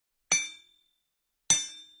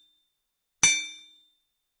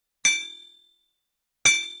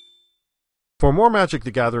For more Magic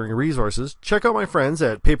the Gathering resources, check out my friends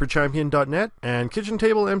at paperchampion.net and Kitchen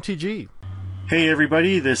Table MTG. Hey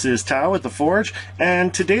everybody, this is Tao at The Forge,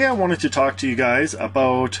 and today I wanted to talk to you guys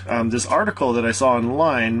about this article that I saw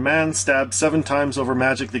online, Man Stabbed 7 Times Over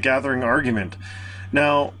Magic the Gathering Argument.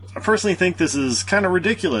 Now, I personally think this is kind of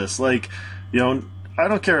ridiculous. Like, you know, I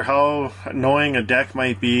don't care how annoying a deck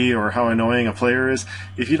might be or how annoying a player is.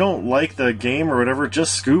 If you don't like the game or whatever,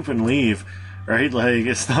 just scoop and leave, right? Like,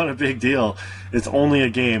 it's not a big deal. It's only a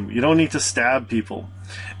game. You don't need to stab people.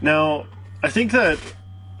 Now, I think that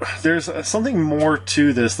there's something more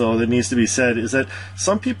to this, though, that needs to be said, is that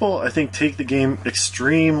some people, I think, take the game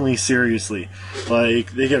extremely seriously.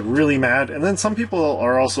 Like, they get really mad, and then some people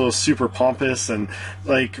are also super pompous and,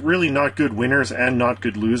 like, really not good winners and not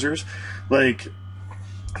good losers. Like,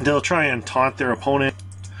 they'll try and taunt their opponent,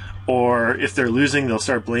 or if they're losing, they'll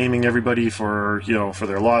start blaming everybody for, you know, for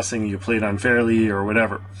their loss, saying you played unfairly or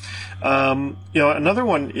whatever. You know, another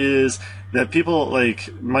one is that people like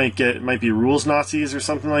might be rules Nazis or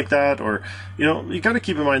something like that, or, you know, you got to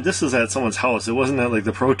keep in mind this is at someone's house. It wasn't at like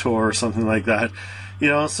the Pro Tour or something like that, you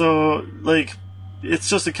know. So like, it's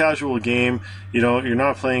just a casual game. You know, you're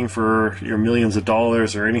not playing for your millions of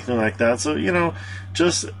dollars or anything like that. So, you know,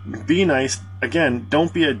 just be nice. Again,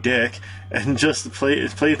 don't be a dick and just play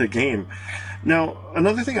the game. Now,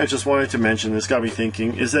 another thing I just wanted to mention, this got me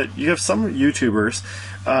thinking, is that you have some YouTubers,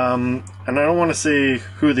 and I don't want to say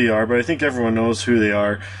who they are, but I think everyone knows who they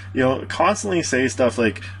are, you know, constantly say stuff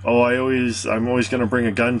like, oh, I'm always going to bring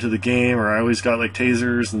a gun to the game, or I always got like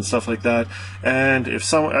tasers and stuff like that, and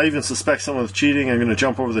if I even suspect someone's cheating, I'm going to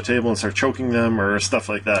jump over the table and start choking them, or stuff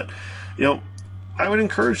like that. You know, I would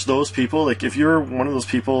encourage those people, like if you're one of those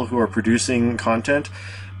people who are producing content,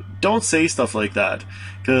 don't say stuff like that,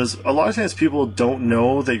 because a lot of times people don't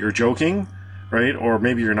know that you're joking, right? Or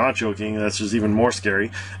maybe you're not joking. That's just even more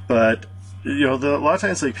scary. But you know, a lot of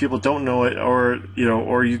times like people don't know it, or you know,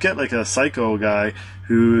 or you get like a psycho guy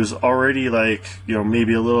who's already like, you know,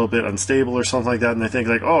 maybe a little bit unstable or something like that, and they think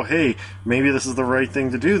like, oh, hey, maybe this is the right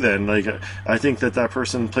thing to do then. Like, I think that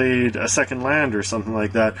person played a second land or something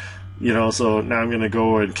like that, you know, so now I'm going to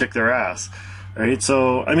go and kick their ass, right?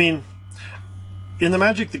 So I mean, in the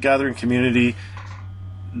Magic the Gathering community,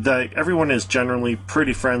 everyone is generally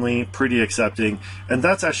pretty friendly, pretty accepting, and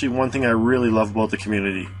that's actually one thing I really love about the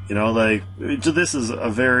community. You know, like, this is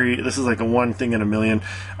like a one thing in a million.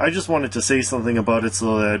 I just wanted to say something about it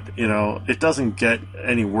so that, you know, it doesn't get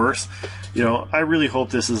any worse. You know, I really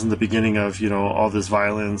hope this isn't the beginning of, you know, all this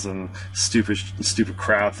violence and stupid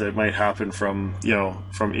crap that might happen from, you know,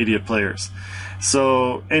 from idiot players.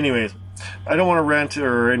 So, anyways, I don't want to rant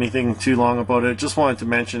or anything too long about it. Just wanted to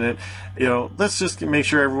mention it. You know, let's just make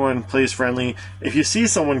sure everyone plays friendly. If you see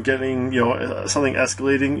someone getting, you know, something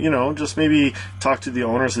escalating, you know, just maybe talk to the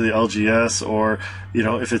owners of the LGS, or, you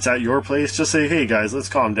know, if it's at your place, just say, hey guys, let's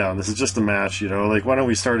calm down. This is just a match, you know, like, why don't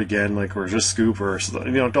we start again, like, or just scoop, or,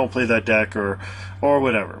 you know, don't play that deck, or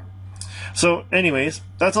whatever. So anyways,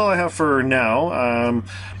 that's all I have for now.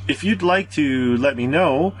 If you'd like to let me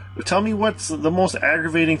know, tell me what's the most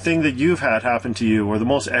aggravating thing that you've had happen to you, or the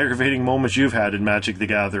most aggravating moments you've had in Magic the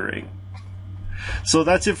Gathering. So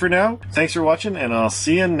that's it for now. Thanks for watching, and I'll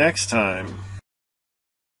see you next time.